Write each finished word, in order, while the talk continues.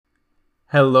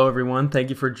Hello, everyone. Thank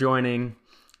you for joining.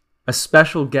 A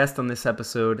special guest on this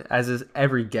episode, as is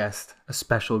every guest, a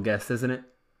special guest, isn't it?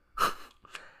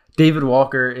 David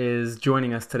Walker is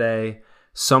joining us today,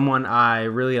 someone I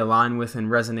really align with and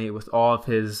resonate with all of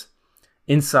his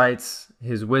insights,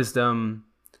 his wisdom,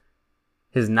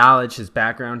 his knowledge, his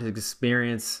background, his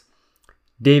experience.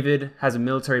 David has a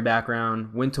military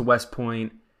background, went to West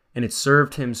Point, and it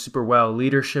served him super well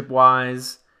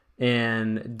leadership-wise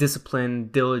and discipline,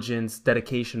 diligence,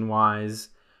 dedication-wise.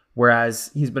 Whereas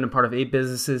he's been a part of 8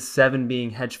 businesses, 7 being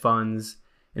hedge funds,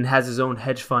 and has his own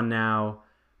hedge fund now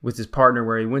with his partner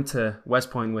where he went to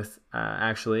West Point with,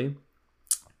 actually,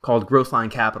 called Growthline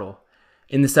Capital.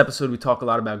 In this episode, we talk a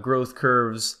lot about growth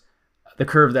curves, the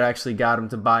curve that actually got him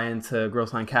to buy into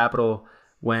Growthline Capital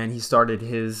when he started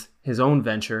his own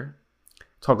venture.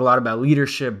 Talk a lot about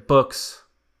leadership, books,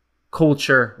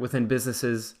 culture within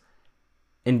businesses.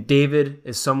 And David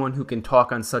is someone who can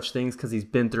talk on such things because he's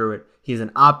been through it. He's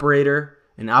an operator,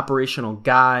 an operational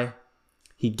guy.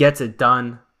 He gets it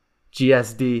done.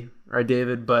 GSD, right,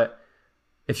 David? But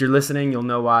if you're listening, you'll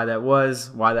know why that was,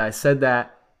 why I said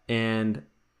that, and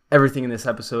everything in this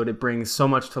episode. It brings so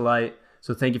much to light.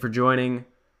 So thank you for joining.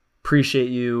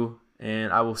 Appreciate you,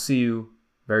 and I will see you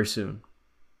very soon.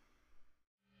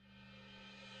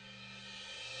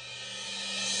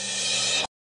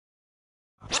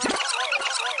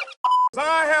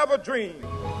 I have a dream.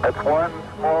 It's one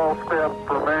small step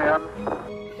for man.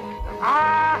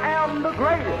 I am the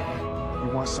greatest.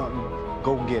 You want something,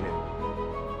 go get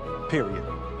it. Period.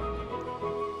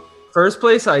 First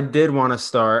place I did want to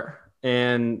start,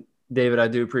 and David, I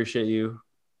do appreciate you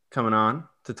coming on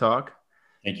to talk.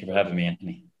 Thank you for having me,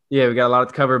 Anthony. Yeah, we got a lot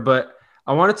to cover, but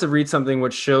I wanted to read something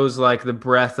which shows like the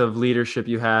breadth of leadership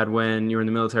you had when you were in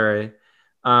the military,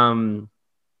 and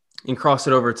cross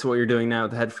it over to what you're doing now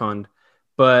with the hedge fund.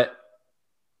 But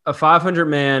a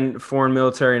 500-man foreign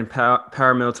military and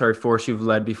paramilitary force you've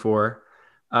led before,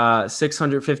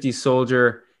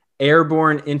 650-soldier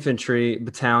airborne infantry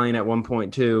battalion at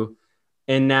 1.2,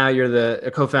 and now you're a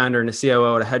co-founder and a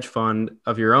COO at a hedge fund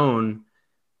of your own.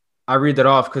 I read that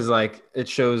off because like it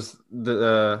shows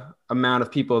the amount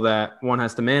of people that one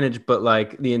has to manage, but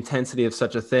like the intensity of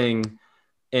such a thing,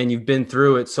 and you've been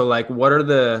through it. So like, what are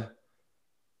the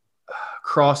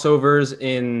crossovers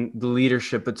in the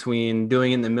leadership between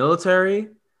doing in the military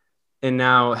and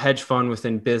now hedge fund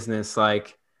within business?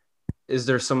 Like, is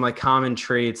there some like common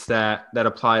traits that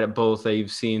apply to both that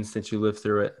you've seen since you lived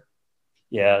through it?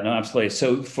 Yeah, no, absolutely.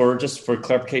 So for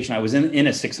clarification, I was in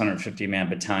a 650-man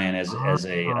battalion as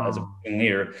a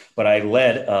leader, but I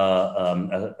led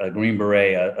a Green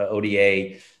Beret, a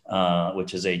ODA,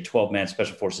 which is a 12-man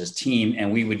special forces team, and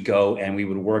we would go and we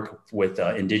would work with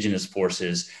indigenous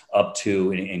forces up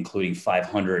to and including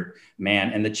 500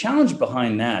 man. And the challenge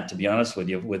behind that, to be honest with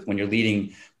you, when you're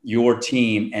leading your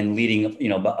team and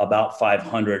leading, about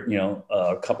 500,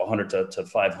 a couple hundred to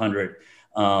 500.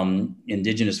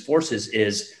 Indigenous forces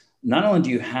is not only do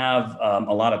you have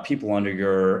a lot of people under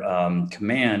your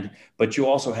command, but you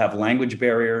also have language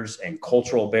barriers and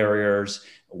cultural barriers,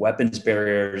 weapons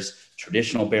barriers,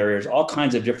 traditional barriers, all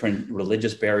kinds of different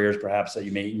religious barriers, perhaps that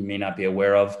you may not be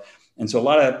aware of. And so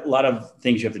a lot of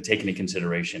things you have to take into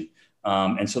consideration.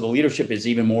 And so the leadership is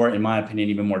even more, in my opinion,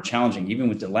 even more challenging, even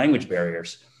with the language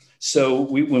barriers. So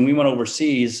when we went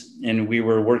overseas and we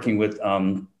were working with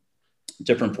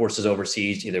different forces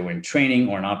overseas, either in training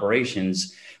or in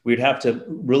operations, we'd have to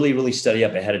really, really study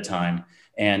up ahead of time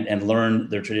and learn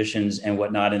their traditions and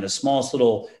whatnot. And the smallest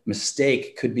little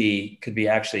mistake could be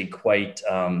actually quite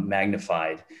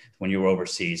magnified when you were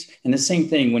overseas. And the same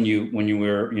thing when you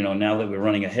were, now that we're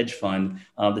running a hedge fund,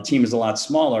 the team is a lot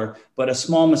smaller, but a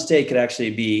small mistake could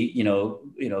actually be,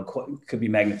 could be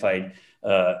magnified,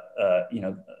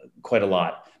 quite a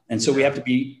lot. And so we have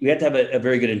to have a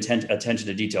very good attention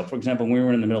to detail. For example, when we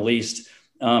were in the Middle East,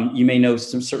 you may know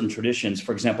some certain traditions.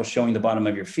 For example, showing the bottom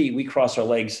of your feet. We cross our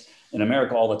legs in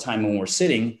America all the time when we're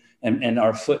sitting, and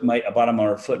a bottom of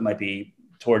our foot might be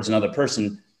towards another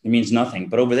person. It means nothing,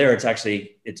 but over there, it's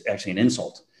actually an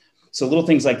insult. So little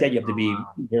things like that you have to be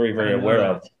very, very aware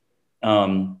of.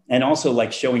 And also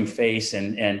like showing face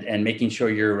and making sure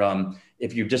you're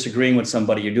if you're disagreeing with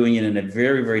somebody, you're doing it in a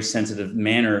very, very sensitive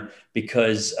manner,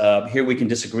 because here we can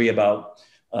disagree about,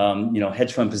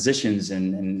 hedge fund positions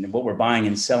and what we're buying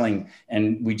and selling.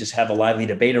 And we just have a lively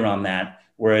debate around that.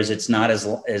 Whereas it's not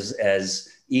as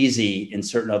easy in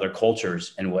certain other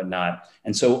cultures and whatnot.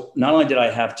 And so not only did I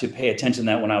have to pay attention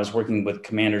to that when I was working with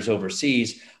commanders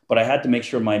overseas, but I had to make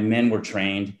sure my men were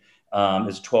trained It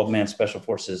was 12-man Special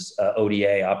Forces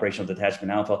ODA, Operational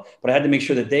Detachment Alpha. But I had to make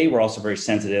sure that they were also very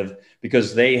sensitive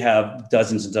because they have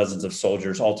dozens and dozens of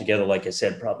soldiers altogether. Like I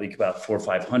said, probably about 400 or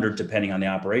 500, depending on the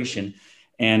operation.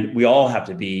 And we all have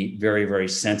to be very, very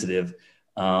sensitive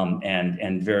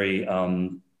and very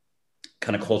kind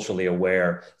of culturally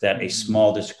aware that a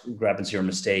small discrepancy or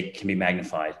mistake can be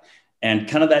magnified. And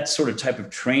kind of that sort of type of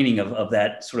training of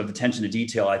that sort of attention to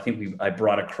detail, I think I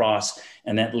brought across,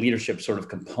 and that leadership sort of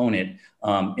component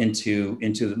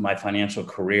into my financial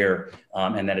career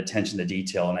and that attention to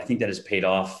detail. And I think that has paid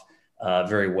off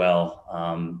very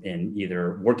well in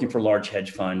either working for large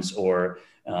hedge funds or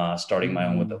starting my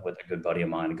own with a good buddy of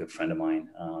mine, a good friend of mine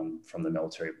from the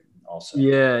military also.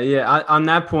 Yeah. On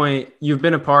that point, you've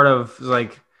been a part of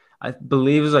I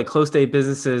believe it was close to 8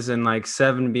 businesses and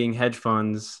 7 being hedge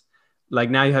funds.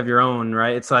 Now you have your own,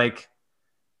 right? It's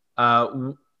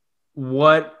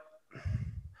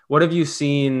what have you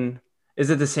seen? Is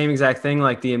it the same exact thing?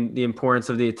 The importance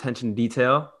of the attention to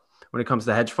detail when it comes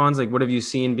to hedge funds? What have you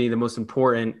seen be the most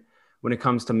important when it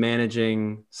comes to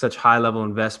managing such high level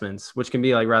investments, which can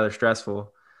be rather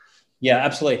stressful? Yeah,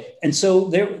 absolutely. And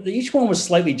so each one was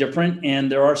slightly different,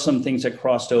 and there are some things that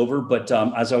crossed over. But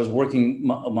as I was working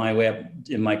my way up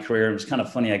in my career, it was kind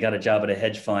of funny. I got a job at a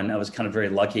hedge fund. I was kind of very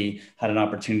lucky, had an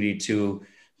opportunity to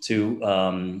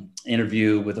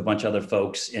interview with a bunch of other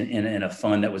folks in a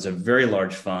fund that was a very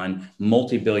large fund,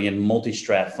 multi-billion,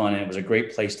 multi-strat fund. And it was a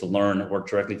great place to learn. I worked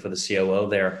directly for the COO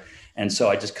there. And so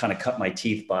I just kind of cut my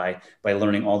teeth by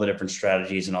learning all the different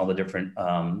strategies and all the different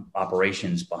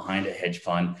operations behind a hedge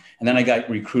fund. And then I got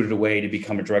recruited away to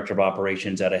become a director of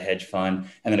operations at a hedge fund.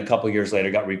 And then a couple of years later,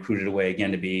 got recruited away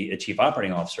again to be a chief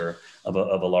operating officer of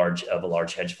a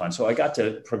large hedge fund. So I got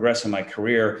to progress in my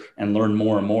career and learn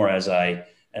more and more as I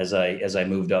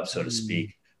moved up, so to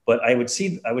speak. But I would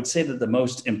say that the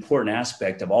most important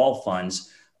aspect of all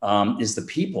funds is the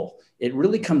people. It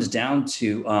really comes down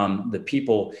to the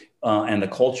people and the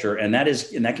culture, and that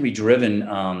can be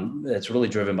driven. That's really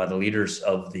driven by the leaders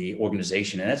of the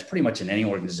organization, and that's pretty much in any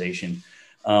organization.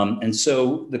 And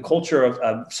so the culture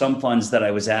of some funds that I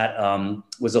was at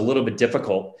was a little bit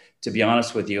difficult, to be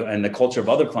honest with you. And the culture of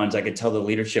other funds, I could tell the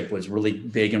leadership was really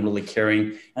big and really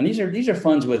caring. And these are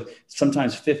funds with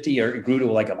sometimes 50 or it grew to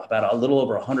about a little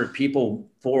over 100 people,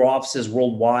 4 offices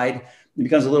worldwide. It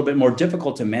becomes a little bit more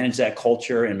difficult to manage that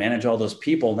culture and manage all those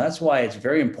people. And that's why it's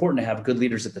very important to have good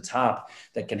leaders at the top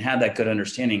that can have that good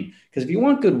understanding. Because if you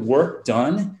want good work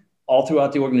done all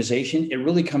throughout the organization, it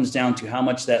really comes down to how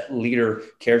much that leader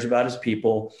cares about his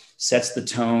people, sets the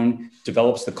tone,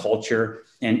 develops the culture,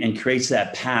 and creates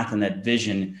that path and that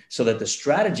vision so that the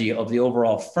strategy of the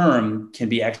overall firm can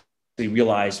be actually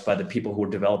realized by the people who are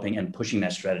developing and pushing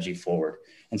that strategy forward.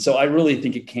 And so I really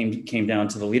think it came down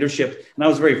to the leadership. And I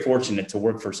was very fortunate to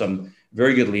work for some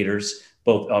very good leaders,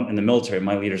 both in the military.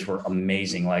 My leaders were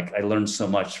amazing. I learned so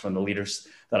much from the leaders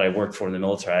that I worked for in the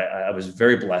military. I was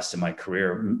very blessed in my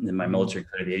career, in my military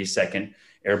career, the 82nd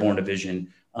Airborne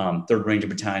Division, 3rd Ranger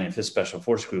Battalion, and 5th Special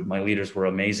Force Group. My leaders were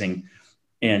amazing.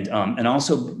 And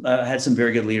also had some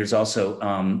very good leaders also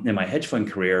in my hedge fund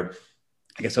career.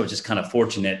 I guess I was just kind of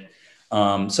fortunate.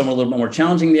 Some were a little bit more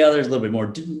challenging than the others, a little bit more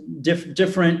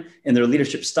different in their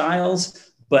leadership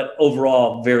styles, but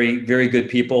overall, very, very good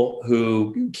people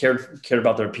who cared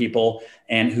about their people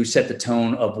and who set the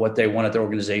tone of what they wanted their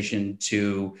organization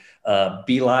to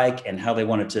be like and how they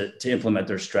wanted to implement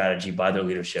their strategy by their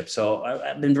leadership. So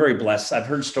I've been very blessed. I've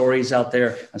heard stories out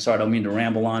there. I'm sorry, I don't mean to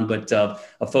ramble on, but of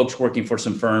folks working for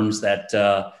some firms that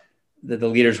the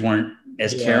leaders weren't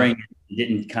as caring,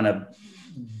 didn't kind of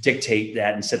dictate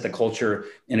that and set the culture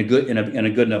in a good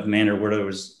enough manner where there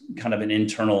was kind of an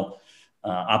internal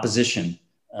opposition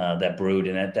that brewed,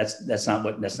 and that's not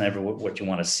ever what you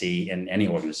want to see in any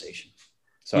organization.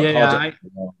 So I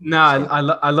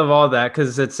love all that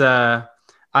because it's I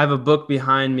have a book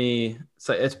behind me.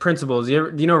 So it's Principles.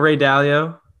 Do you know Ray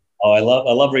Dalio? Oh, I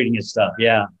love reading his stuff.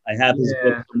 Yeah, I have his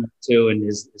book too and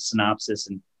his synopsis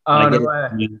and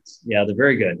they're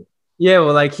very good. Yeah,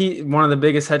 well, one of the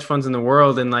biggest hedge funds in the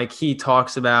world, and he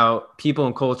talks about people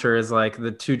and culture as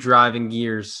the 2 driving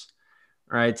gears,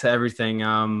 right, to everything.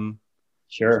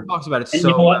 Sure. He talks about it. And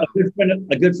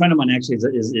a good friend of mine actually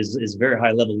is a very high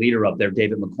level leader up there,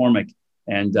 David McCormick,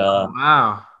 and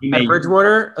wow, at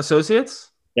Bridgewater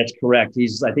Associates. That's correct.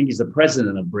 I think he's the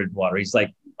president of Bridgewater. He's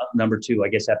number 2, I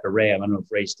guess, after Ray. I don't know if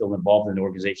Ray's still involved in the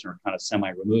organization or kind of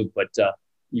semi-removed, but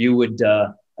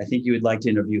I think you would like to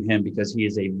interview him because he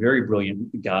is a very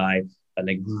brilliant guy and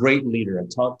a great leader.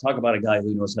 Talk about a guy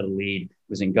who knows how to lead. He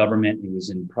was in government, he was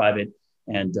in private,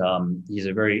 and he's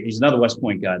another West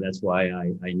Point guy. That's why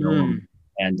I know him.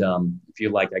 And if you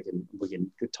like, we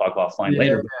can talk offline Yeah.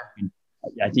 later.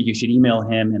 I think you should email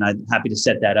him, and I'm happy to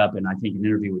set that up. And I think an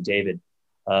interview with David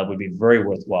would be very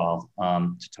worthwhile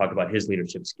to talk about his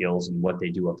leadership skills and what they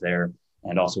do up there,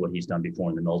 and also what he's done before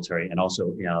in the military, and also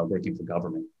working for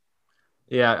government.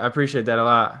 Yeah, I appreciate that a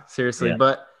lot. Seriously. Yeah.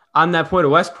 But on that point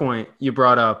of West Point you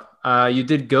brought up, you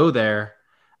did go there.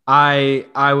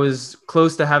 I was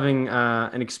close to having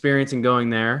an experience in going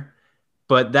there,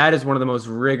 but that is one of the most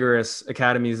rigorous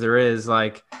academies there is.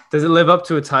 Like, does it live up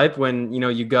to its hype when,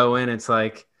 you go in, it's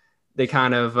like they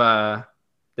kind of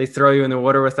they throw you in the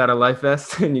water without a life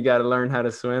vest and you got to learn how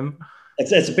to swim?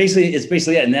 It's basically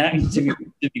it. And that,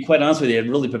 to be quite honest with you, it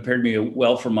really prepared me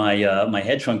well for my my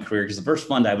hedge fund career, because the first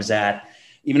fund I was at,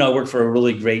 even though I worked for a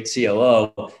really great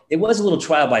COO, it was a little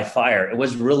trial by fire. It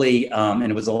was really, and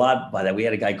it was a lot by that. We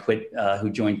had a guy quit who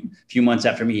joined a few months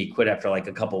after me. He quit after like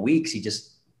a couple of weeks.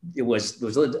 It was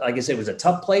like I said, it was a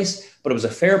tough place, but it was a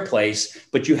fair place,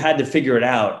 but you had to figure it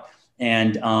out.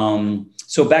 And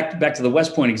so back to the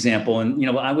West Point example, and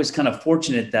I was kind of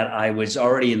fortunate that I was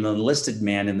already an enlisted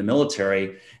man in the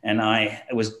military, and I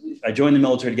joined the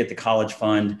military to get the college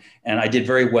fund, and I did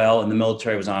very well in the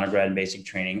military. I was honor grad in basic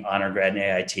training, honor grad in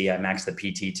AIT. I maxed the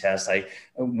PT test. I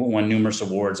won numerous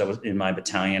awards. I was in my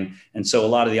battalion, and so a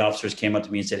lot of the officers came up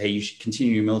to me and said, "Hey, you should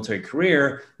continue your military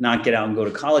career, not get out and go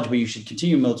to college, but you should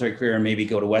continue your military career and maybe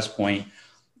go to West Point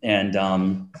and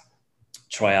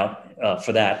try out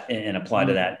for that and apply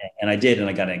to that." And I did, and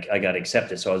I got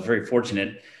accepted. So I was very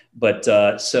fortunate. But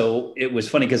so it was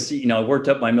funny because, I worked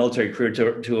up my military career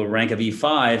to a rank of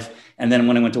E5. And then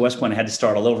when I went to West Point, I had to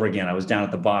start all over again. I was down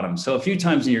at the bottom. So a few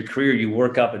times in your career, you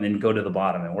work up and then go to the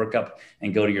bottom, and work up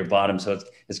and go to your bottom. So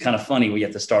it's kind of funny. We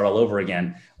have to start all over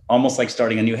again, almost like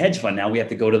starting a new hedge fund. Now we have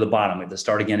to go to the bottom. We have to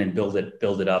start again and build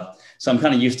it up. So I'm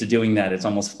kind of used to doing that. It's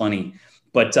almost funny.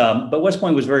 But West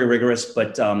Point was very rigorous.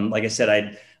 But like I said,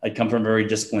 I'd come from a very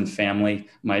disciplined family.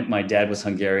 My dad was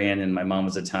Hungarian and my mom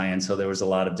was Italian. So there was a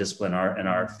lot of discipline in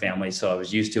our family. So I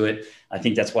was used to it. I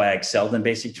think that's why I excelled in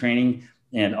basic training.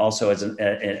 And also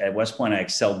at West Point, I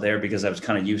excelled there because I was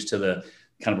kind of used to the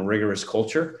kind of a rigorous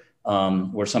culture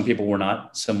where some people were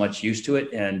not so much used to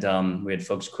it. And we had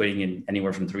folks quitting in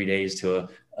anywhere from 3 days to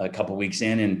a couple of weeks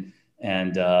in.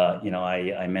 And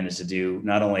I managed to do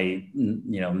not only,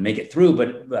 make it through,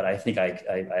 but I think I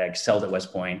excelled at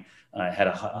West Point. I had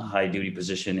a high duty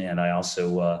position, and I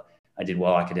also I did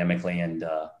well academically and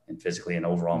physically, and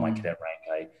overall my cadet rank,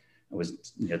 I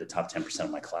was near the top 10%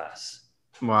 of my class.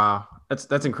 Wow,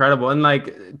 that's incredible. And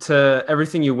like, to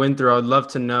everything you went through, I would love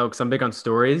to know, because I'm big on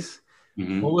stories.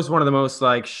 Mm-hmm. What was one of the most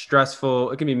like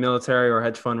stressful? It can be military or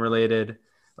hedge fund related,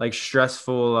 like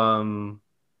stressful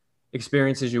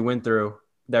experiences you went through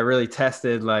that really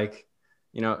tested, like,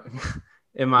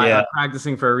 am I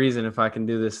practicing for a reason if I can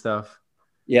do this stuff?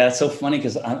 Yeah, it's so funny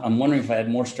because I'm wondering if I had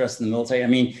more stress in the military. I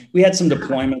mean, we had some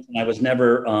deployments, and I was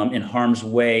never in harm's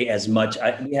way as much.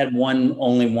 We had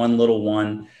only one little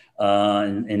one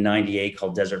in '98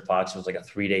 called Desert Fox. It was like a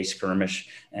 3-day skirmish,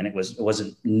 and it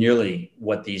wasn't nearly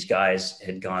what these guys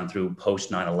had gone through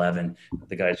post 9/11.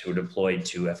 The guys who were deployed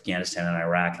to Afghanistan and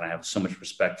Iraq, and I have so much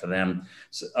respect for them.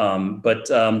 So,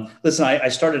 listen, I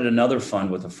started another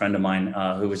fund with a friend of mine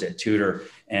who was at Tudor,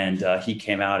 and he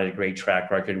came out at a great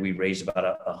track record. We raised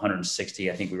about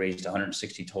 160. I think we raised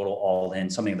 160 total, all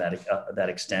in, something of that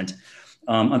extent.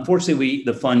 Unfortunately,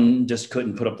 the fund just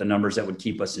couldn't put up the numbers that would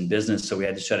keep us in business, so we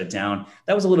had to shut it down.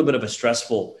 That was a little bit of a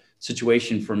stressful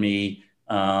situation for me,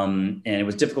 and it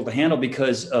was difficult to handle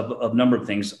because of a number of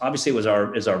things. Obviously, it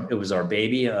was our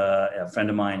baby. A friend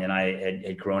of mine and I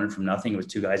had grown it from nothing. It was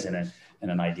two guys and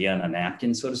an idea and a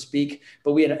napkin, so to speak.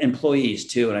 But we had employees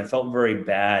too, and I felt very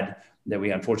bad that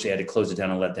we unfortunately had to close it down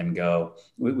and let them go.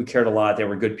 We cared a lot. They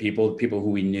were good people who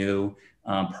we knew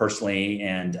personally,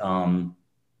 and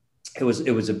it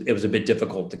was a bit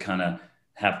difficult to kind of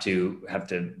have to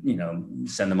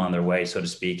send them on their way, so to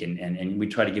speak, and we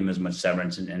try to give them as much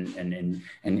severance and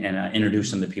introduce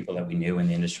them to people that we knew in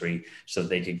the industry so that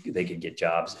they could get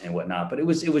jobs and whatnot. But it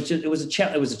was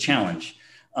a challenge.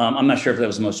 I'm not sure if that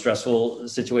was the most stressful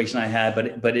situation I had,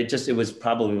 but it was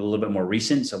probably a little bit more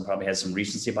recent, so probably had some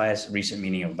recency bias. Recent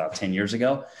meaning of about 10 years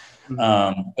ago.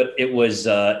 Mm-hmm. But it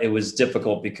was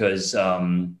difficult because we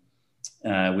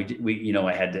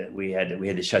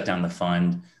had to shut down the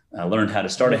fund. Learned how to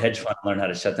start a hedge fund, learned how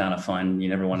to shut down a fund. You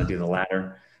never want to do the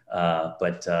latter.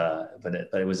 But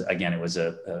it was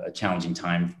a challenging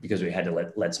time because we had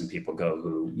to let some people go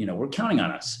who were counting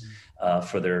on us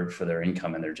for their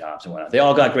income and their jobs and whatnot. They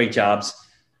all got great jobs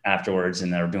afterwards,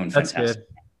 and they're doing fantastic.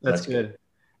 That's good.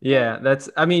 Yeah,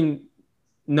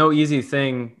 no easy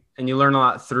thing, and you learn a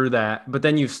lot through that. But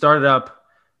then you've started up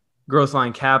Growth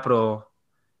Line Capital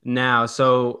now.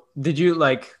 So did you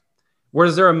like,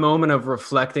 was there a moment of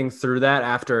reflecting through that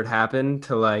after it happened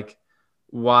to like,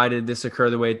 why did this occur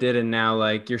the way it did? And now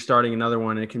like you're starting another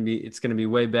one and it's going to be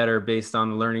way better based on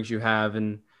the learnings you have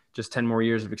and just 10 more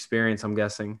years of experience, I'm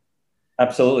guessing.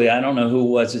 Absolutely. I don't know who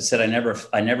it was that said, I never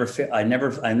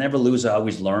lose. I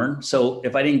always learn. So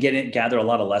if I didn't gather a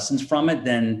lot of lessons from it,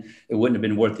 then it wouldn't have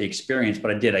been worth the experience,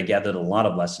 but I did. I gathered a lot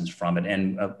of lessons from it,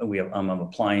 and I'm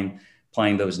applying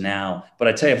those now. But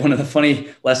I tell you, one of the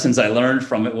funny lessons I learned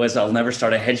from it was I'll never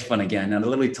start a hedge fund again. And I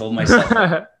literally told myself,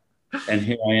 and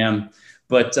here I am.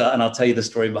 But, and I'll tell you the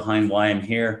story behind why I'm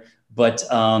here. But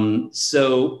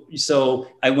so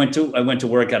I went to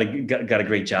work, got a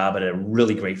great job at a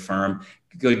really great firm.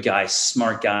 Good guys,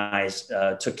 smart guys,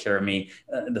 took care of me.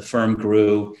 The firm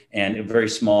grew, and a very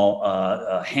small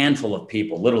handful of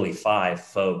people, literally 5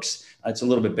 folks. It's a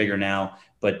little bit bigger now,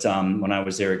 but when I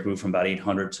was there, it grew from about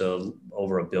 800 to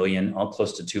over $1 billion, all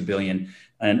close to $2 billion.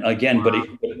 And again, wow.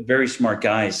 But very smart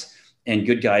guys and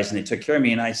good guys, and they took care of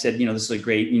me. And I said, this is a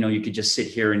great, you could just sit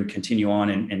here and continue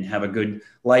on and have a good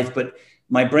life. But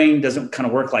my brain doesn't kind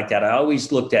of work like that. I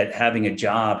always looked at having a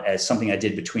job as something I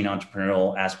did between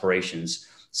entrepreneurial aspirations.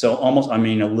 So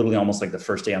literally almost like the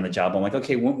first day on the job, I'm like,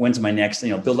 okay, when's my next,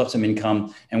 build up some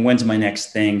income, and when's my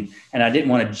next thing? And I didn't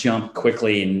want to jump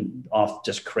quickly and off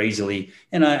just crazily.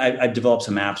 And I developed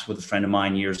some apps with a friend of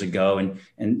mine years ago, and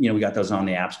we got those on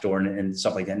the App Store and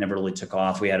stuff like that. Never really took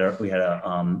off. We had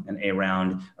an A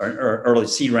round or early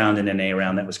seed round and an A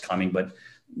round that was coming, but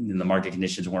the market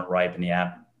conditions weren't ripe, and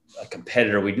a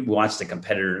competitor, we watched the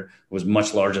competitor who was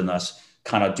much larger than us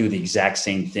kind of do the exact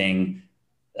same thing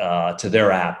to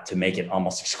their app to make it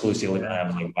almost exclusively. I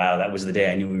was like, wow, that was the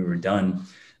day I knew we were done.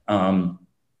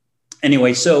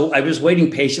 Anyway, so I was waiting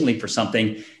patiently for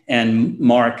something, and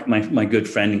Mark, my good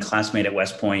friend and classmate at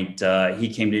West Point,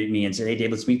 he came to me and said, hey,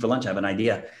 Dave, let's meet for lunch. I have an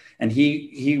idea. And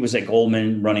he was at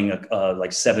Goldman running like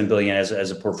 $7 billion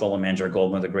as a portfolio manager at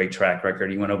Goldman with a great track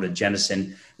record. He went over to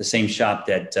Jennison, the same shop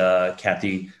that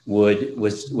Kathy Wood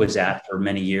was at for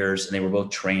many years. And they were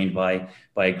both trained by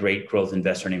a great growth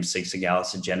investor named Sig Sigala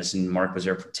at Jennison. Mark was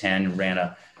there for 10,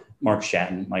 Mark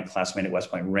Shatton, my classmate at West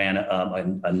Point, ran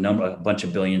a bunch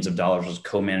of billions of dollars, was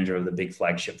co-manager of the big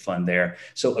flagship fund there.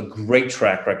 So a great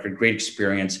track record, great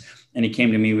experience. And he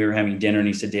came to me, we were having dinner, and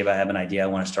he said, Dave, I have an idea. I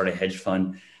want to start a hedge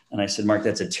fund. And I said, Mark,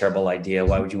 that's a terrible idea.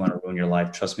 Why would you want to ruin your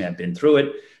life? Trust me, I've been through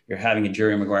it. You're having a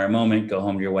Jerry Maguire moment. Go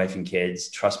home to your wife and kids.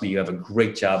 Trust me, you have a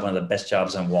great job, one of the best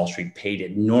jobs on Wall Street, paid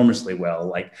enormously well.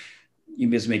 Like, you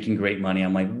was making great money.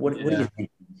 I'm like, what do you think?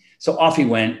 So off he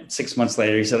went. 6 months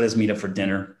later, he said, let's meet up for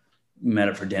dinner. We met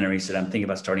up for dinner. He said, I'm thinking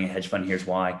about starting a hedge fund. Here's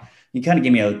why. He kind of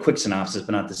gave me a quick synopsis,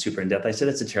 but not the super in-depth. I said,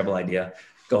 it's a terrible idea.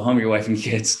 Go home to your wife and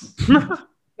kids.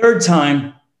 Third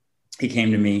time, he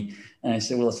came to me. And I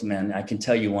said, well, listen, man, I can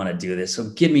tell you want to do this. So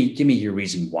give me your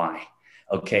reason why.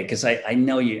 Okay. Cause I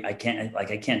know I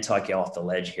can't talk you off the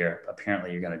ledge here.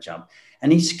 Apparently you're going to jump.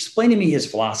 And he's explaining to me his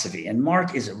philosophy, and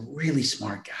Mark is a really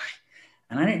smart guy.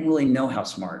 And I didn't really know how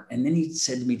smart. And then he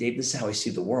said to me, Dave, this is how I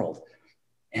see the world.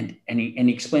 And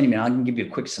he explained to me, I can give you a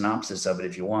quick synopsis of it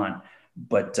if you want,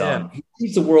 but he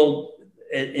sees the world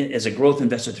as a growth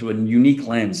investor through a unique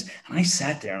lens. And I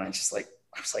sat there and I was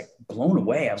like blown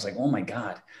away. I was like, oh my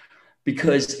God.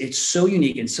 Because it's so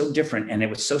unique and so different, and it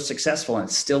was so successful, and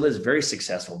it still is very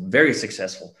successful,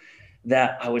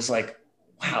 that I was like,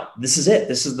 wow, this is it.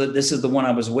 This is the one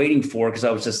I was waiting for, because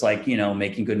I was just like,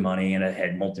 making good money, and I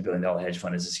had multi-billion-dollar hedge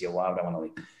fund as a CEO. Why would I want to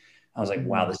leave? I was like,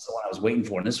 wow, this is the one I was waiting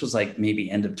for. And this was like maybe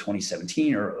end of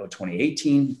 2017 or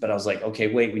 2018. But I was like,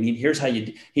 okay, wait, here's how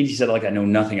he said, like, I know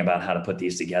nothing about how to put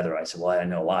these together. I said, well, I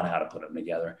know a lot of how to put them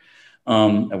together.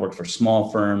 I worked for small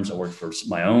firms. I worked for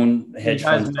my own hedge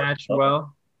funds. You guys matched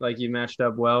well? Like, you matched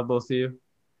up well, both of you?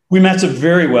 We matched up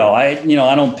very well. I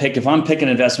don't pick, if I'm picking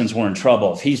investments, we're in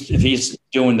trouble. If he's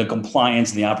doing the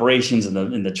compliance and the operations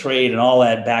and the trade and all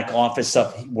that back office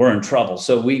stuff, we're in trouble.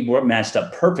 So we were matched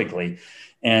up perfectly.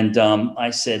 And I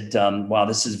said, wow,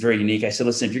 this is very unique. I said,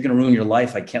 listen, if you're going to ruin your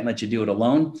life, I can't let you do it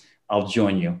alone. I'll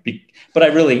join you. But I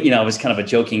really, it was kind of a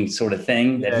joking sort of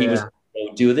thing that he was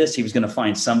do this. He was going to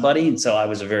find somebody. And so I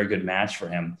was a very good match for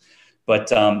him. But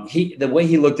the way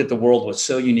he looked at the world was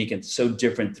so unique and so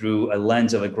different through a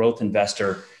lens of a growth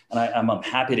investor. And I'm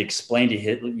happy to explain to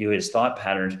you his thought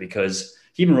patterns, because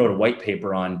he even wrote a white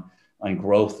paper on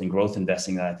growth and growth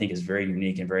investing that I think is very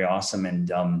unique and very awesome.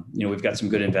 And, we've got some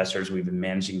good investors. We've been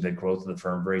managing the growth of the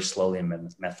firm very slowly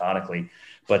and methodically.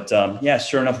 But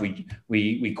sure enough,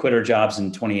 we quit our jobs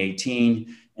in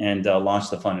 2018 and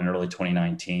launched the fund in early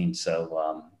 2019.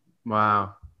 So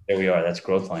wow, there we are. That's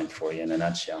Growth Line for you in a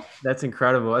nutshell. That's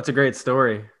incredible. That's a great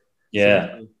story.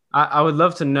 Yeah. I would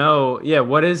love to know, yeah,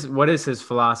 what is his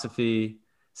philosophy?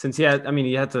 Since he had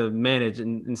to manage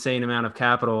an insane amount of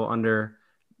capital under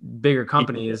bigger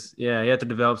companies. Yeah, he had to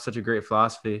develop such a great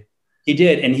philosophy. He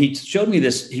did. And he showed me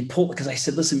this. He pulled, because I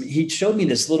said, listen, he showed me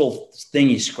this little thing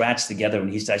he scratched together.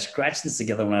 And he said, I scratched this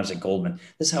together when I was at Goldman.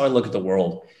 This is how I look at the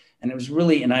world. And it was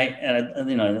really,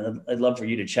 I'd love for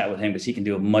you to chat with him because he can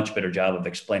do a much better job of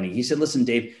explaining. He said, listen,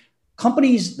 Dave,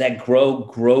 companies that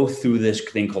grow through this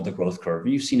thing called the growth curve.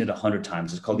 You've seen it 100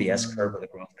 times. It's called the S curve or the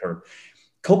growth curve.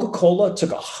 Coca-Cola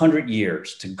took 100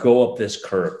 years to go up this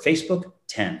curve. Facebook,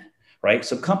 10, right?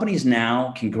 So companies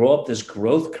now can grow up this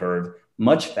growth curve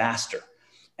much faster,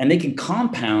 and they can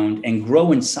compound and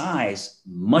grow in size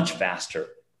much faster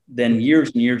than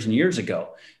years and years and years ago.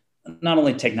 Not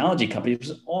only technology companies,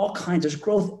 but all kinds. There's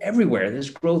growth everywhere.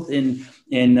 There's growth in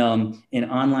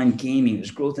online gaming.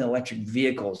 There's growth in electric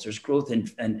vehicles. There's growth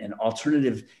in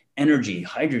alternative energy,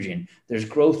 hydrogen. There's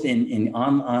growth in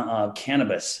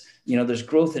cannabis. There's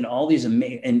growth in all these in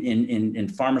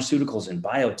pharmaceuticals and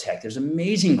biotech. There's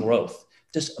amazing growth,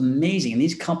 just amazing. And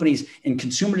these companies in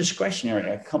consumer discretionary,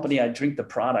 a company I drink the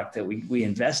product that we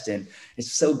invest in,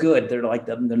 it's so good. They're like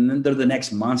they're the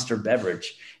next Monster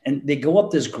beverage, and they go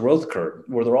up this growth curve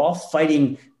where they're all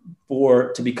fighting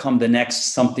to become the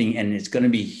next something, and it's going to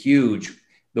be huge.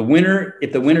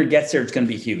 If the winner gets there, it's going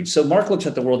to be huge. So Mark looks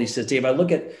at the world. He says, Dave, I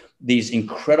look at these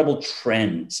incredible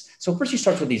trends. So first he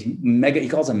starts with these he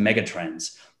calls them mega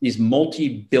trends, these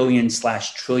multi-billion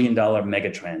 / trillion-dollar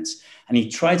mega trends. And he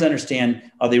tries to understand,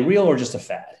 are they real or just a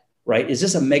fad, right? Is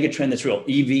this a mega trend that's real?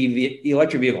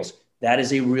 Electric vehicles, that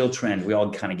is a real trend. We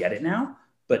all kind of get it now.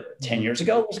 But 10 years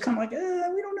ago, it was kind of like, we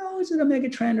don't know. Is it a mega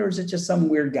trend or is it just some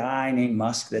weird guy named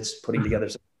Musk that's putting together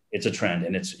something? It's a trend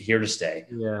and it's here to stay.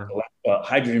 Yeah.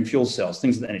 Hydrogen fuel cells,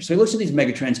 things of that nature. So he looks at these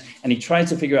mega trends and he tries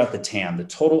to figure out the TAM, the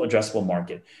total addressable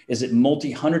market. Is it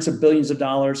hundreds of billions of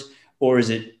dollars, or is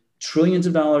it trillions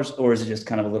of dollars, or is it just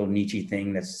kind of a little niche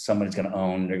thing that somebody's going to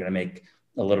own? They're going to make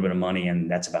a little bit of money and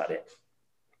that's about it.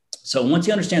 So once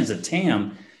he understands the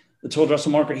TAM, the total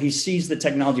addressable market, he sees the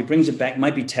technology, brings it back,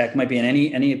 might be tech, might be in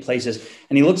any places.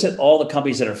 And he looks at all the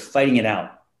companies that are fighting it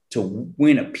out to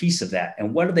win a piece of that.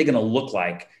 And what are they going to look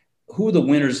like? Who are the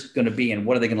winners going to be and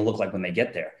what are they going to look like when they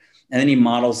get there? And then he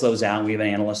models those out. We have an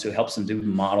analyst who helps them do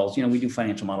models. We do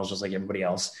financial models just like everybody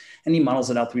else. And he models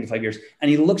it out 3 to 5 years. And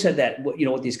he looks at that,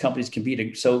 what these companies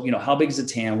compete. So, how big is the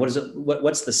TAM? What is it?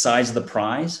 What's the size of the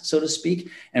prize, so to speak?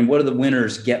 And what do the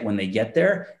winners get when they get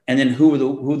there? And then who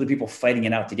are the people fighting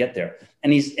it out to get there?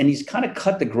 And he's kind of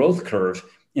cut the growth curve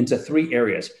into 3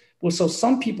 areas. Well, so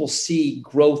some people see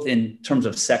growth in terms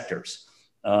of sectors,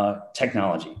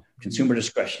 technology, consumer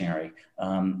discretionary,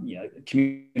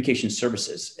 communication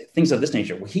services, things of this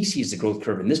nature. Well, he sees the growth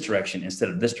curve in this direction instead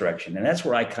of this direction. And that's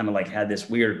where I kind of had this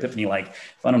weird epiphany,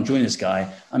 if I don't join this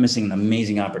guy, I'm missing an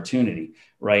amazing opportunity,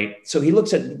 right? So he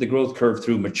looks at the growth curve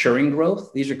through maturing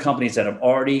growth. These are companies that have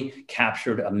already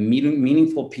captured a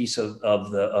meaningful piece of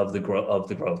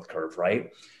the growth curve,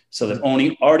 right? So they've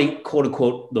already, quote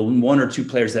unquote, the 1 or 2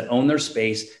 players that own their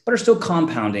space, but are still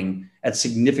compounding at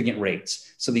significant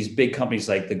rates. So these big companies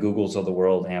like the Googles of the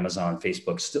world, Amazon,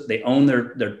 Facebook, they own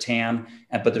their TAM,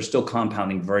 but they're still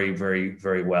compounding very, very,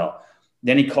 very well.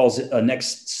 Then he calls it a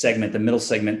next segment, the middle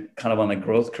segment, kind of on the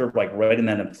growth curve, like right in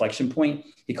that inflection point.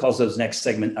 He calls those next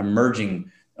segment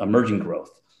emerging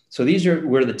growth. So these are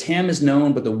where the TAM is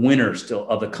known, but the winner still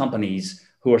of the companies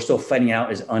who are still fighting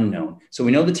out is unknown. So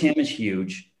we know the TAM is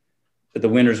huge, but the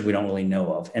winners we don't really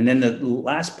know of. And then the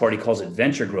last part, he calls it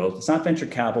venture growth. It's not venture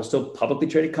capital, still publicly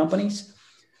traded companies.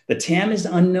 The TAM is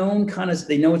unknown,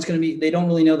 they know it's going to be, they don't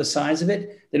really know the size of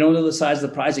it. They don't know the size of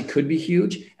the prize. It could be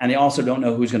huge. And they also don't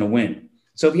know who's going to win.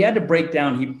 So if he had to break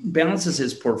down, he balances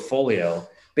his portfolio,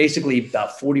 basically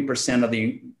about 40% of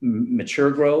the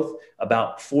mature growth,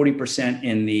 about 40%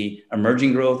 in the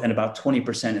emerging growth, and about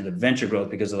 20% in the venture growth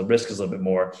because of the risk is a little bit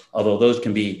more, although those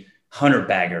can be hunter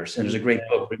baggers. And there's a great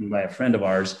book written by a friend of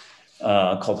ours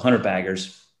called Hunter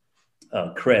Baggers,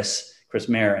 Chris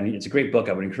Mayer. And it's a great book.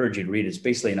 I would encourage you to read it. It's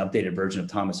basically an updated version of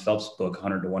Thomas Phelps' book,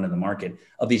 100 to 1 in the market,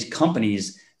 of these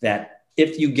companies that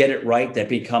if you get it right, that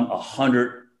become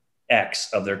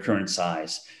 100x of their current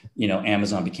size.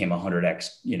 Amazon became 100x,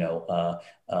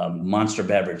 Monster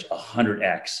Beverage,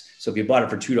 100x. So if you bought it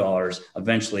for $2,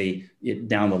 eventually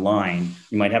down the line,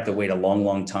 you might have to wait a long,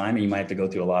 long time and you might have to go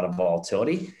through a lot of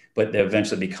volatility, but they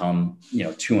eventually become,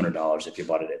 $200 if you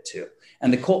bought it at $2.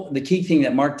 And the key thing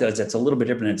that Mark does that's a little bit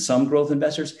different than some growth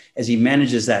investors is he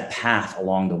manages that path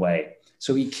along the way.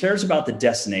 So he cares about the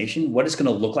destination, what it's going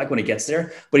to look like when it gets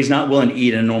there, but he's not willing to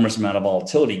eat an enormous amount of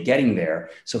volatility getting there.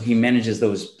 So he manages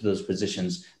those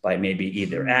positions by maybe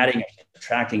either adding, or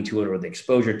subtracting to it, or the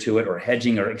exposure to it, or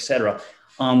hedging, or et cetera,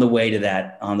 on the way to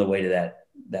that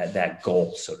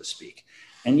goal, so to speak.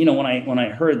 And, when I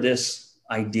heard this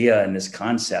idea and this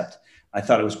concept, I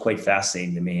thought it was quite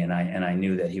fascinating to me. And I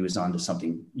knew that he was onto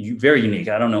something very unique.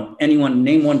 I don't know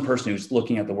name one person who's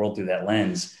looking at the world through that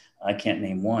lens. I can't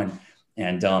name one.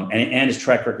 And his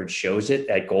track record shows it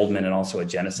at Goldman and also at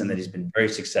Jennison, that he's been very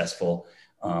successful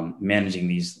managing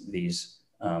these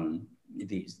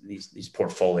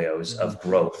portfolios of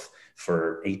growth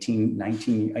for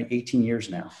 18 years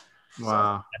now.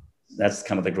 Wow. So that's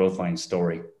kind of the growth line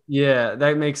story. Yeah,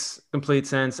 that makes complete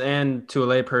sense. And to a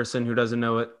layperson who doesn't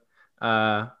know what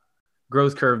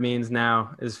growth curve means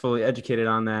now, is fully educated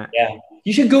on that. Yeah.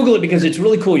 You should Google it because it's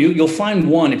really cool. You'll find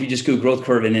one if you just Google growth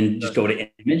curve and then just go to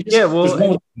images. Yeah, well, there's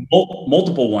one with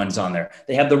multiple ones on there.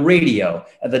 They have the radio,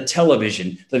 the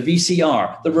television, the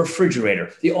VCR, the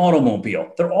refrigerator, the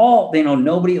automobile. They're all,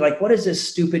 nobody like, what is this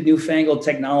stupid newfangled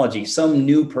technology? Some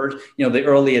new person, the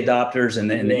early adopters and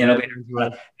the innovators.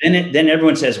 Then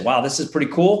everyone says, wow, this is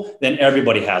pretty cool. Then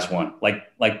everybody has one, like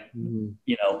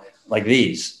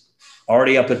these.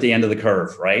 Already up at the end of the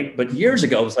curve, right? But years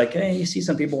ago, it was like, hey, you see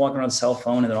some people walking around a cell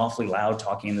phone and they're awfully loud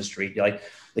talking in the street. You're like,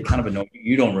 they kind of annoy you.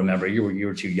 You don't remember. You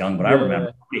were too young, but I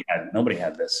remember nobody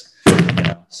had this.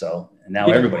 So and now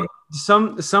everybody.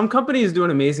 Some companies do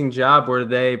an amazing job where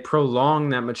they prolong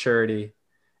that maturity.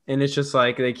 And it's just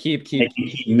like they keep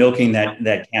milking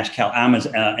that cash cow.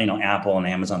 Amazon, Apple and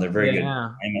Amazon, they're very good.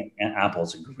 Apple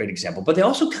is a great example, but they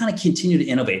also kind of continue to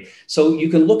innovate. So you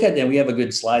can look at them. We have a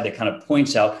good slide that kind of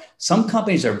points out some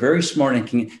companies are very smart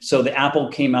so the Apple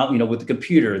came out, with the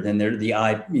computer, then they're the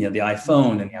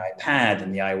iPhone and the iPad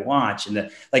and the iWatch, and they're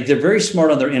very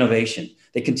smart on their innovation.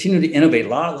 They continue to innovate. A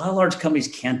lot of large companies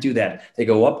can't do that. They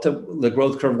go up to the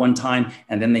growth curve one time,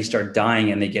 and then they start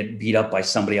dying and they get beat up by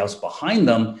somebody else behind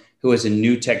them who has a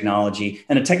new technology.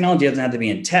 And the technology doesn't have to be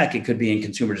in tech. It could be in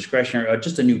consumer discretionary or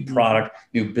just a new product,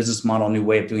 new business model, new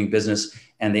way of doing business.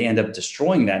 And they end up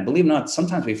destroying that. And believe it or not,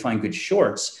 sometimes we find good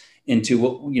shorts into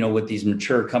with these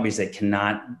mature companies that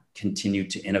cannot continue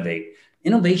to innovate.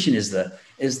 Innovation is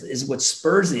what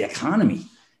spurs the economy.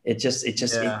 It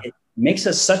makes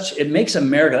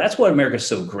America, that's why America's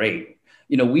so great.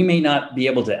 We may not be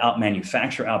able to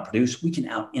out-manufacture, out-produce. We can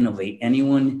out-innovate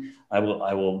anyone. I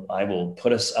will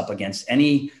put us up against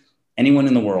anyone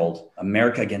in the world,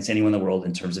 America against anyone in the world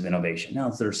in terms of innovation. Now,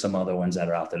 there's some other ones that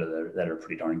are out there that are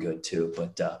pretty darn good too.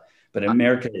 But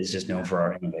America is just known for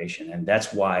our innovation. And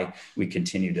that's why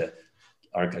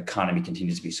our economy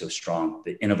continues to be so strong,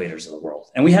 the innovators of the world.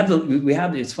 And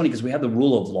it's funny because we have the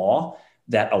rule of law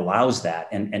that allows that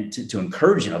and to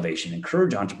encourage innovation,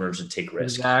 encourage entrepreneurs to take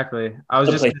risks. Exactly. I was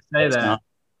just going to say that.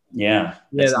 The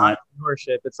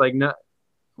entrepreneurship. It's like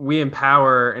we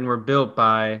empower and we're built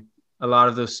by a lot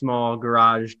of those small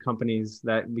garage companies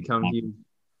that become huge.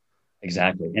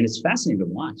 Exactly. And it's fascinating to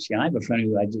watch. I have a friend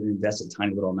who I just invested a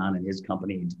tiny little amount in his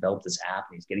company. He developed this app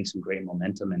and he's getting some great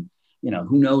momentum, and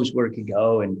who knows where it could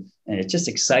go. And it's just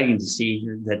exciting to see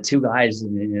that two guys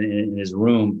in his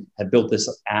room have built this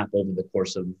app over the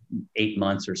course of 8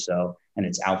 months or so. And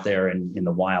it's out there in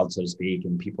the wild, so to speak,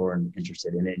 and people are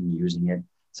interested in it and using it.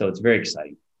 So it's very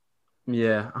exciting.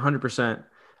 Yeah, 100%.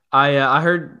 I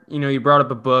heard, you brought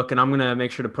up a book, and I'm going to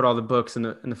make sure to put all the books in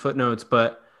the footnotes,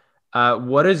 but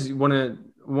what is one or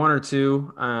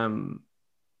two,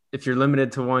 if you're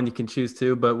limited to one, you can choose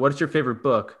two, but what is your favorite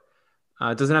book?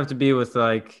 It doesn't have to be with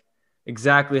like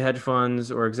exactly hedge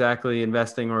funds or exactly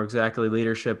investing or exactly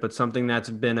leadership, but something that's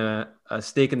been a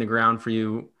stake in the ground for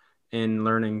you in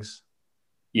learnings.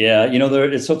 Yeah.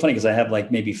 It's so funny because I have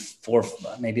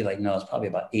it's probably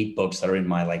about 8 books that are in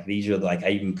my, these are I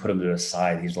even put them to the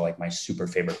side. These are my super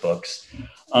favorite books.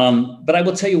 But I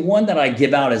will tell you one that I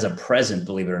give out as a present,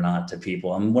 believe it or not, to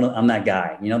people. I'm that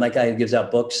guy, that guy who gives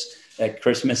out books at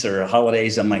Christmas or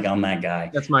holidays. I'm that guy.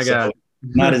 That's my guy.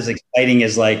 Not as exciting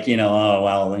as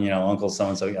Uncle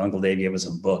so-and-so, Uncle Dave gave us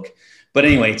a book. But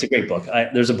anyway, it's a great book.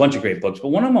 There's a bunch of great books, but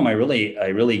one of them I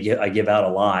give out a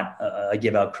lot. I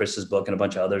give out Chris's book and a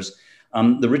bunch of others.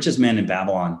 The Richest Man in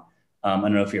Babylon. I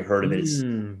don't know if you've heard of it. It's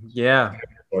a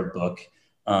short book.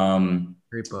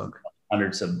 Great book.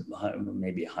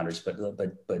 Maybe hundreds,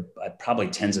 but probably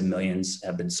tens of millions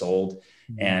have been sold.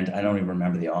 And I don't even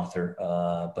remember the author,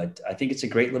 but I think it's a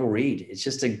great little read. It's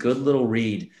just a good little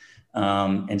read.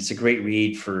 And it's a great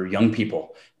read for young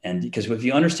people. And because if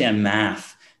you understand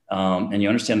math, and you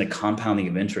understand the compounding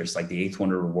of interest, like the eighth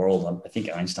wonder of the world. I think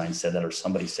Einstein said that, or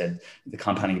somebody said the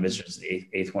compounding of interest is the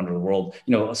eighth wonder of the world.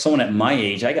 Someone at my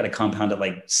age, I got to compound at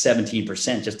like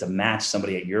 17% just to match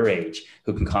somebody at your age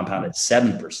who can compound at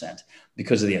 7%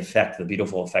 because of the effect, the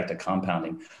beautiful effect of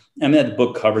compounding. And then the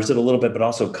book covers it a little bit, but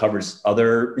also covers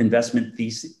other investment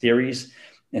theories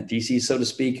and theses, so to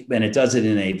speak. And it does it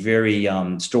in a very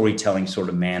storytelling sort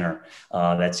of manner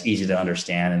that's easy to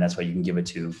understand. And that's why you can give it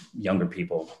to younger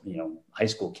people, high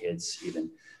school kids even.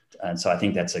 And so I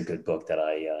think that's a good book that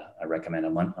I recommend.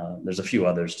 There's a few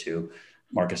others too,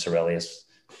 Marcus Aurelius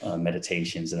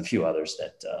Meditations, and a few others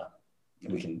that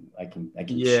I can.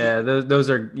 Yeah, those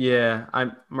are,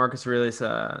 I'm Marcus Aurelius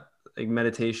like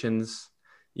Meditations.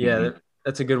 Yeah, Mm-hmm.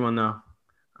 That's a good one though.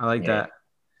 I like that.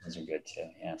 Those are good too.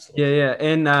 Yeah, absolutely. Yeah.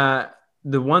 And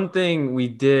the one thing we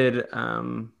did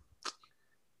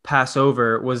pass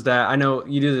over was that I know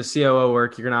you do the COO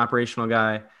work. You're an operational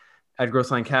guy at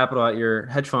Growthline Capital at your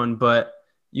hedge fund, but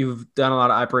you've done a lot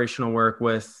of operational work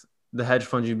with the hedge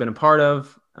funds you've been a part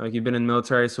of. Like you've been in the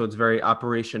military, so it's very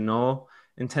operational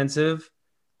intensive.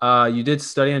 You did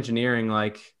study engineering.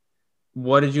 Like,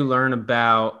 what did you learn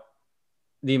about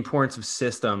the importance of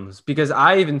systems? Because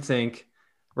I even think,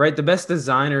 right, the best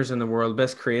designers in the world,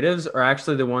 best creatives are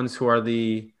actually the ones who are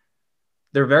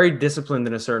they're very disciplined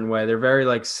in a certain way. They're very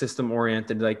like system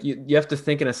oriented. Like you have to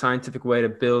think in a scientific way to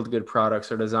build good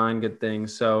products or design good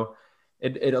things. So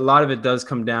a lot of it does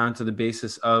come down to the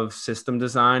basis of system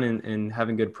design and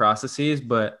having good processes.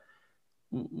 But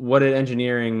what did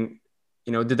engineering,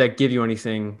 did that give you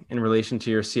anything in relation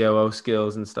to your COO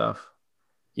skills and stuff?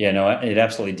 Yeah, no, it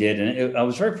absolutely did. And I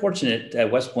was very fortunate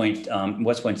at West Point.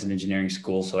 West Point's an engineering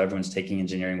school, so everyone's taking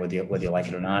engineering whether you like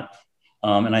it or not.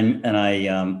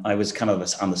 I was kind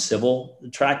of on the civil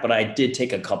track, but I did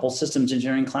take a couple systems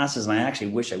engineering classes, and I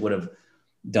actually wish I would have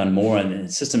done more in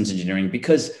systems engineering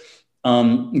because I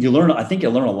think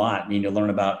you'll learn a lot. You learn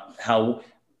about how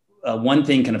one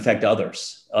thing can affect other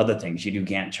things. You do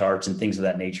Gantt charts and things of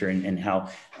that nature, and how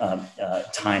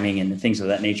timing and things of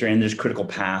that nature. And there's critical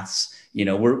paths.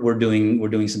 We're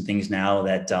doing some things now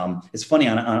that it's funny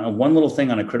on one little thing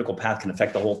on a critical path can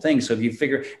affect the whole thing. So if you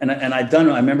figure, and I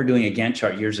remember doing a Gantt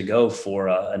chart years ago for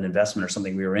an investment or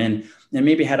something we were in, and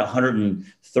maybe had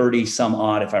 130 some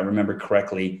odd, if I remember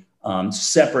correctly,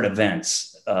 separate events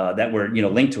that were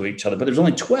linked to each other. But there's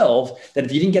only 12 that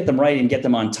if you didn't get them right and get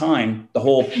them on time, the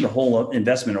whole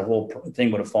investment or whole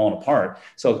thing would have fallen apart.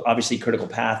 So obviously critical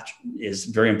path is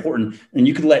very important. And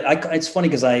you could it's funny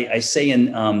because I say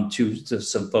to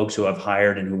some folks who I've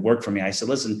hired and who work for me, I said,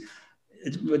 listen,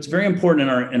 it's very important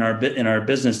in our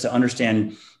business to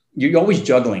understand you're always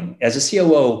juggling. As a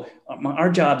COO, our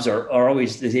jobs are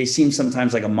always, they seem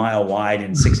sometimes like a mile wide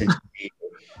and 6 inches deep.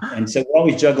 And so we're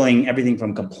always juggling everything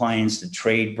from compliance to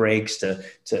trade breaks to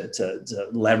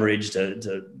leverage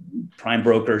to prime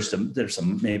brokers. There's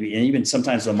some maybe, and even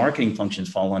sometimes the marketing functions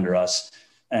fall under us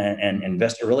and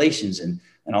investor relations and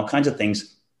all kinds of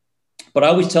things. But I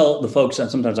always tell the folks that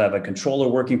sometimes I have a controller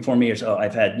working for me, or so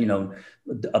I've had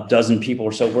a dozen people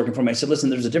or so working for me. I said,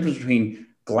 listen, there's a difference between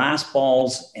glass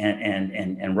balls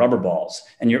and rubber balls,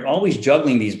 and you're always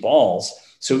juggling these balls.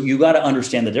 So you got to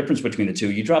understand the difference between the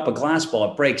two. You drop a glass ball,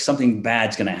 it breaks, something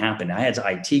bad's going to happen. I had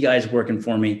IT guys working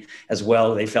for me as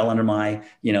well. They fell under my,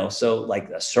 so like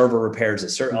the server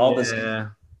repairs, all this.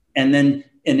 And then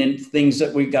things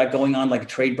that we got going on, like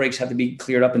trade breaks have to be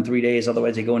cleared up in 3 days.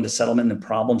 Otherwise they go into settlement and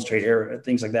problems, trade error,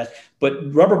 things like that.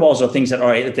 But rubber balls are things that, all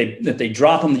right, if they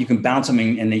drop them, you can bounce them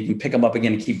and they can pick them up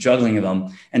again and keep juggling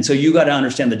them. And so you got to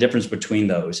understand the difference between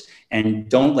those, and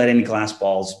don't let any glass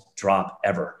balls drop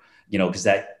ever. Because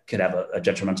that could have a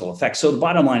detrimental effect. So the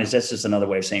bottom line is that's just another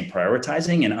way of saying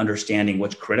prioritizing and understanding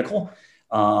what's critical.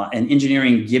 And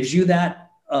engineering gives you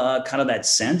that kind of that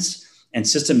sense. And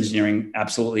system engineering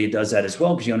absolutely does that as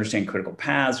well, because you understand critical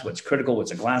paths, what's critical,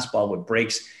 what's a glass ball, what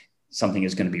breaks. Something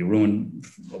is going to be ruined,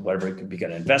 whatever, it could be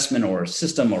an investment or a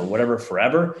system or whatever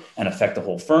forever and affect the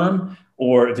whole firm.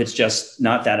 Or if it's just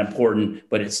not that important,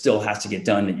 but it still has to get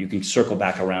done, that you can circle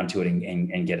back around to it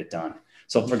and get it done.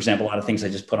 So, for example, a lot of things I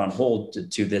just put on hold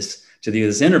to this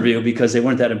interview because they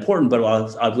weren't that important, but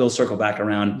I will circle back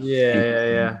around.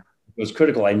 Yeah. It was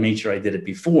critical. I made sure I did it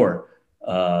before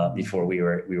we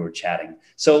were chatting.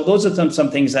 So those are some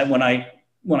things that when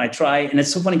I try, and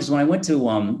it's so funny because when I went to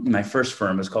my first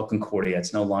firm, it was called Concordia.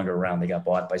 It's no longer around. They got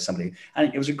bought by somebody.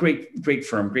 It was a great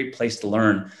firm, great place to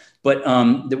learn. But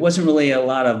there wasn't really a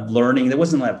lot of learning. There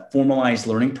wasn't a formalized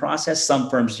learning process. Some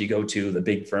firms you go to, the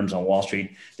big firms on Wall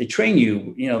Street, they train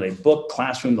you, they book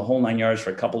classroom, the whole 9 yards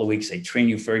for a couple of weeks. They train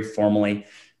you very formally.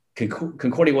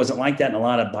 Concordia wasn't like that, and a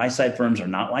lot of buy-side firms are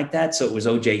not like that. So it was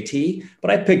OJT, but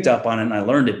I picked up on it and I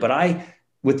learned it. But I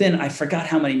forgot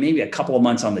how many, maybe a couple of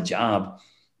months on the job,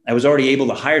 I was already able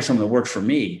to hire someone that worked for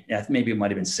me. Yeah, maybe it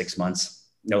might have been 6 months.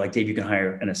 Like, Dave, you can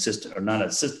hire an assistant, or not an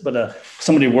assistant, but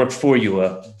somebody to work for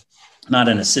you. Not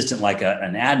an assistant like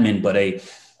an admin, but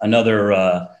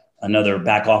another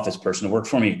back office person to work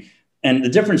for me. And the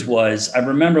difference was, I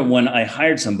remember when I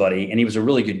hired somebody, and he was a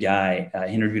really good guy. I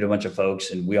interviewed a bunch of folks,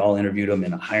 and we all interviewed him,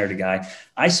 and I hired a guy.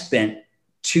 I spent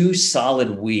 2 solid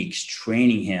weeks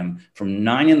training him from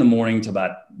 9 a.m. to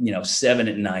about 7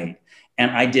 p.m. And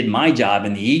I did my job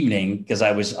in the evening, because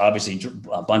I was obviously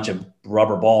a bunch of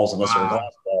rubber balls, unless they were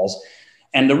glass balls.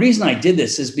 And the reason I did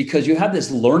this is because you have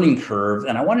this learning curve,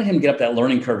 and I wanted him to get up that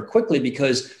learning curve quickly,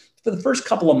 because for the first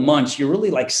couple of months, you're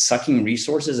really like sucking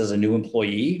resources as a new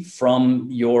employee from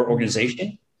your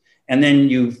organization. And then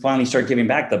you finally start giving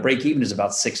back. The break even is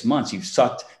about 6 months. You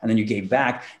sucked and then you gave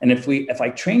back. And if I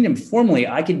trained him formally,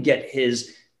 I could get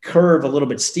his curve a little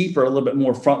bit steeper, a little bit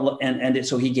more front, and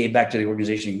so he gave back to the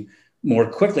organization more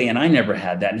quickly. And I never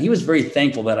had that. And he was very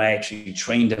thankful that I actually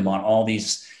trained him on all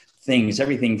these things,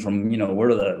 everything from,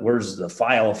 where's the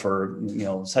file for,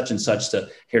 such and such, to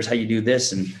here's how you do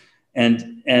this.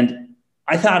 And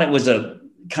I thought it was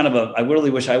I really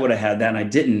wish I would have had that, and I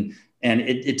didn't. And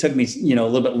it took me, a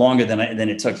little bit longer than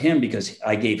it took him, because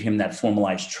I gave him that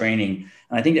formalized training.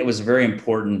 And I think that was very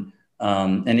important.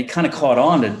 And it kind of caught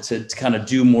on to kind of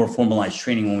do more formalized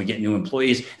training when we get new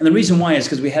employees. And the reason why is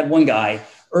because we had one guy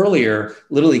earlier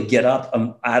literally get up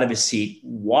out of his seat,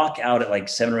 walk out at like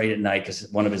 7 or 8 at night, because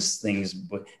one of his things,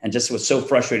 and just was so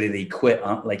frustrated that he quit,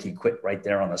 he quit right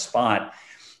there on the spot.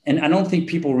 And I don't think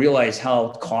people realize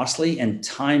how costly and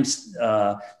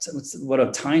what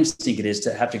a time sink it is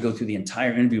to have to go through the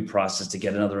entire interview process to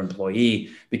get another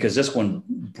employee, because this one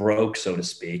broke, so to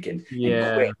speak, and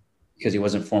quit because he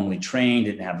wasn't formally trained,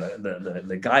 didn't have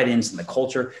the guidance and the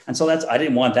culture. And so I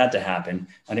didn't want that to happen.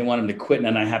 I didn't want him to quit, and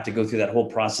then I have to go through that whole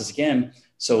process again.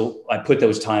 So I put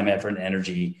those time, effort, and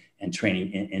energy and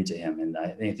training into him. And I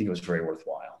think it was very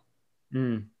worthwhile.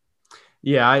 Mm.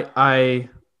 Yeah, I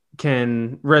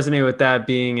can resonate with that,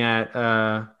 being at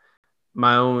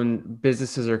my own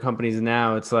businesses or companies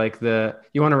now. It's like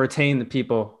you want to retain the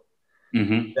people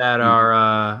that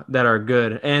are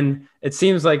good. And it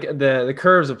seems like the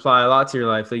curves apply a lot to your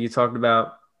life. Like you talked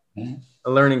about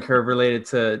a learning curve related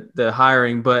to the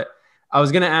hiring, but I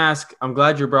was going to ask, I'm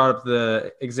glad you brought up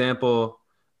the example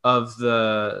of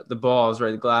the balls,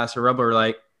 right? The glass or rubber.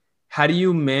 Like, how do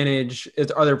you manage,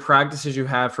 are there practices you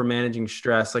have for managing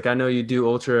stress? Like, I know you do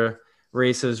ultra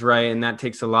races, right? And that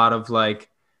takes a lot of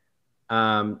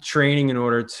training in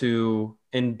order to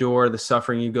endure the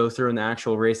suffering you go through in the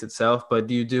actual race itself. But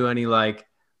do you do any, are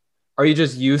you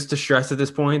just used to stress at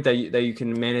this point that you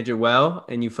can manage it well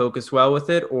and you focus well with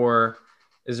it? Or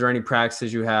is there any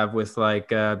practices you have with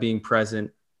being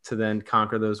present to then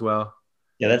conquer those well?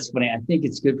 Yeah, that's funny. I think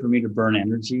it's good for me to burn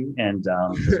energy, and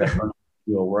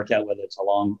do a workout, whether it's a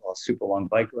super long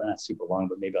bike ride, not super long,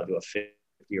 but maybe I'll do a 50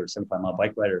 or 75-mile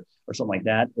bike ride or something like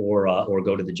that, or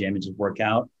go to the gym and just work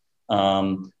out.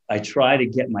 I try to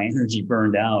get my energy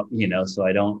burned out, so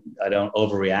I don't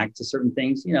overreact to certain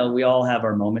things. We all have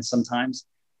our moments sometimes.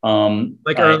 Early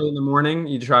in the morning,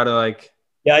 you try to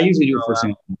Yeah, I usually do it first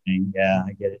thing in the morning. Yeah,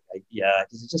 I get it.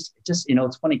 Because it just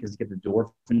it's funny, because you get the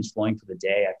endorphins flowing for the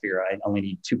day. I figure I only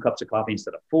need 2 cups of coffee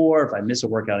instead of 4. If I miss a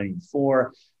workout, I need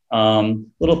 4.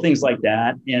 Little things like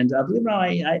that. And believe it or not,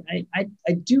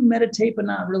 I do meditate, but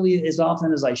not really as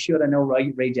often as I should. I know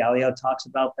Ray Dalio talks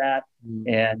about that.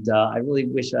 And I really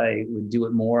wish I would do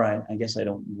it more. I guess I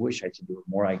don't wish I should do it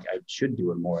more. I should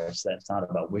do it more. It's not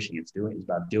about wishing, it's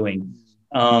about doing.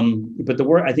 But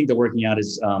I think the working out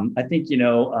is, I think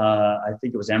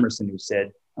it was Emerson who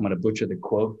said, I'm going to butcher the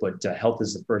quote, but health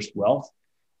is the first wealth.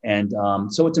 And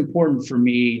so it's important for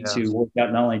me to work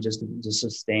out, not only just to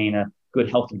sustain a good,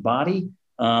 healthy body,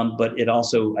 but it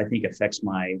also, I think, affects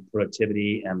my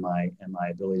productivity and my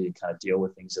ability to kind of deal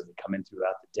with things as they come in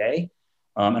throughout the day.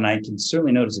 And I can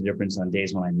certainly notice a difference on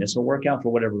days when I miss a workout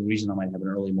for whatever reason. I might have an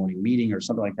early morning meeting or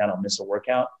something like that. I'll miss a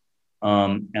workout.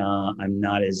 I'm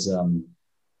not as,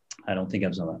 I don't think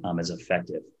I'm as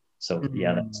effective. So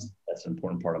that's an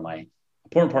important part of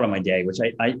my day, which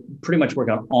I pretty much work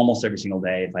out almost every single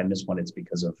day. If I miss one, it's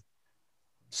because of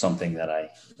something that I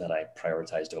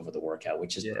prioritized over the workout,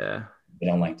 which is I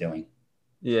don't like doing.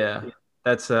 Yeah.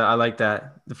 That's I like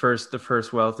that. The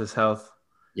first wealth is health.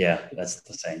 Yeah, that's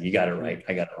the saying. You got it right.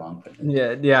 I got it wrong. But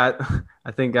Yeah.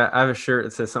 I think I have a shirt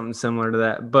that says something similar to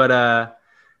that. But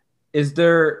is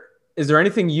there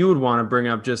anything you would want to bring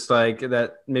up, just like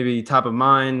that, maybe top of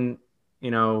mind,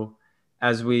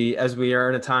 as we are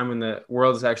in a time when the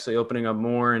world is actually opening up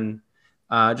more, and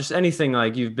just anything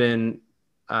like you've been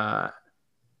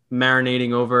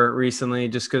marinating over recently,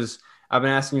 just because I've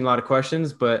been asking you a lot of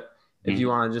questions, but if you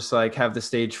want to just like have the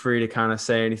stage free to kind of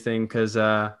say anything, because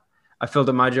I filled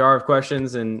up my jar of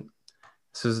questions, and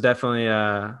this is definitely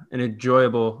an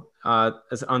enjoyable,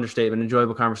 as an understatement,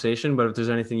 enjoyable conversation. But if there's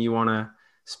anything you want to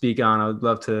speak on, I would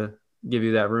love to give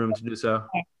you that room to do so.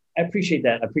 I appreciate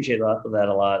that. I appreciate that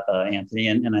a lot, Anthony.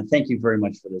 And I thank you very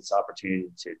much for this opportunity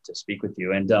to speak with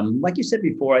you. And like you said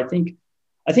before, I think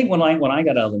when I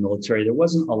got out of the military, there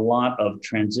wasn't a lot of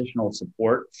transitional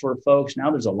support for folks.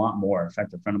 Now there's a lot more. In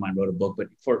fact, a friend of mine wrote a book, but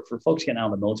for folks getting out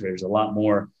of the military, there's a lot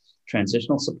more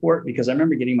transitional support, because I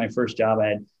remember getting my first job.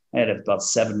 I had about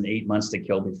 7 to 8 months to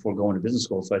kill before going to business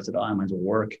school. So I said, I might as well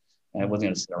work. And I wasn't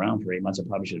going to sit around for 8 months. I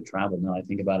probably should have traveled. Now I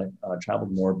think about it,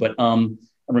 traveled more. But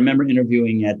I remember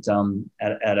interviewing at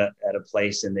a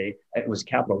place, and it was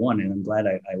Capital One, and I'm glad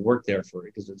I worked there for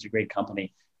it, because it's a great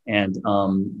company. And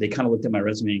they kind of looked at my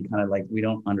resume and kind of like, we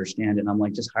don't understand it. And I'm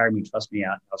like, just hire me, trust me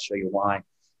out, I'll show you why.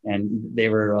 And they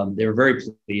were very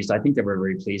pleased. I think they were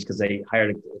very pleased, because they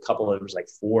hired a couple. It was like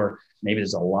 4. Maybe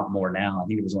there's a lot more now. I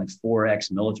think it was only 4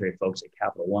 ex-military folks at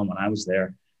Capital One when I was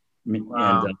there.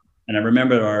 Wow. And I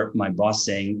remember my boss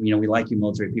saying, we like you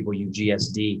military people, you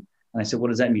GSD. And I said, what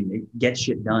does that mean? They get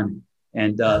shit done.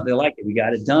 And they liked it. We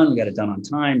got it done. We got it done on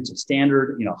time, to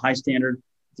standard, high standard.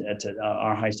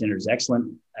 Our high standard is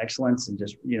excellence, and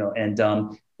just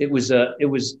it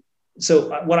was.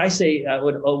 So what I say, I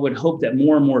would hope that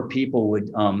more and more people would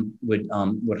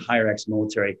hire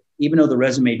ex-military, even though the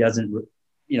resume doesn't,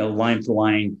 line for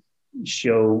line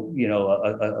show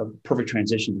a perfect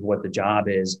transition to what the job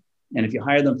is. And if you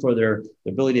hire them for their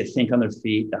ability to think on their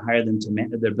feet, to hire them to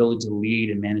their ability to lead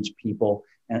and manage people,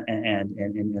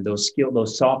 and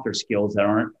those softer skills that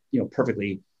aren't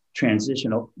perfectly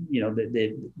transitional,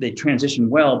 they transition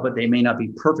well, but they may not be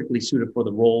perfectly suited for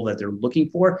the role that they're looking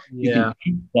for. Yeah. You can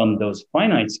teach them those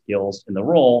finite skills in the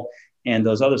role, and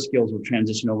those other skills will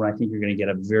transition over. I think you're going to get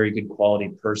a very good quality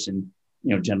person,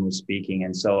 generally speaking.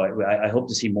 And so I hope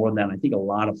to see more of that. I think a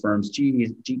lot of firms,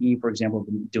 GE, for example, have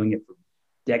been doing it for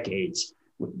decades.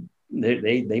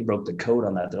 They broke the code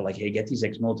on that. They're like, hey, get these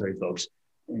ex-military folks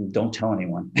and don't tell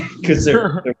anyone, because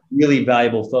they're really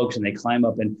valuable folks, and they climb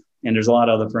up. And there's a lot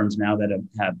of other firms now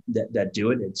that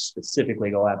do it. It's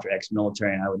specifically go after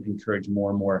ex-military, and I would encourage more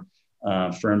and more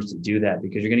firms to do that,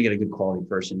 because you're going to get a good quality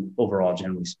person overall,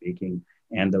 generally speaking.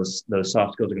 And those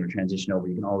soft skills are going to transition over.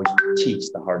 You can always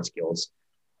teach the hard skills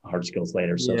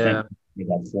later. So thank you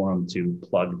for that forum to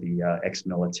plug the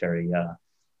ex-military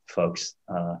folks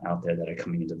out there that are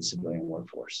coming into the civilian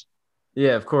workforce.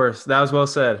 Yeah, of course. That was well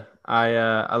said.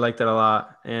 I like that a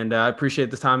lot. And I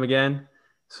appreciate this time again.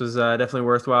 This was definitely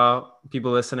worthwhile.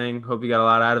 People listening, hope you got a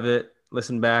lot out of it.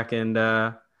 Listen back, and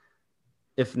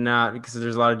if not, because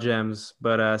there's a lot of gems.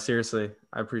 But seriously,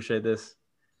 I appreciate this.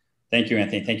 Thank you,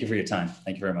 Anthony. Thank you for your time.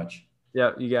 Thank you very much.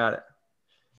 Yeah, you got it.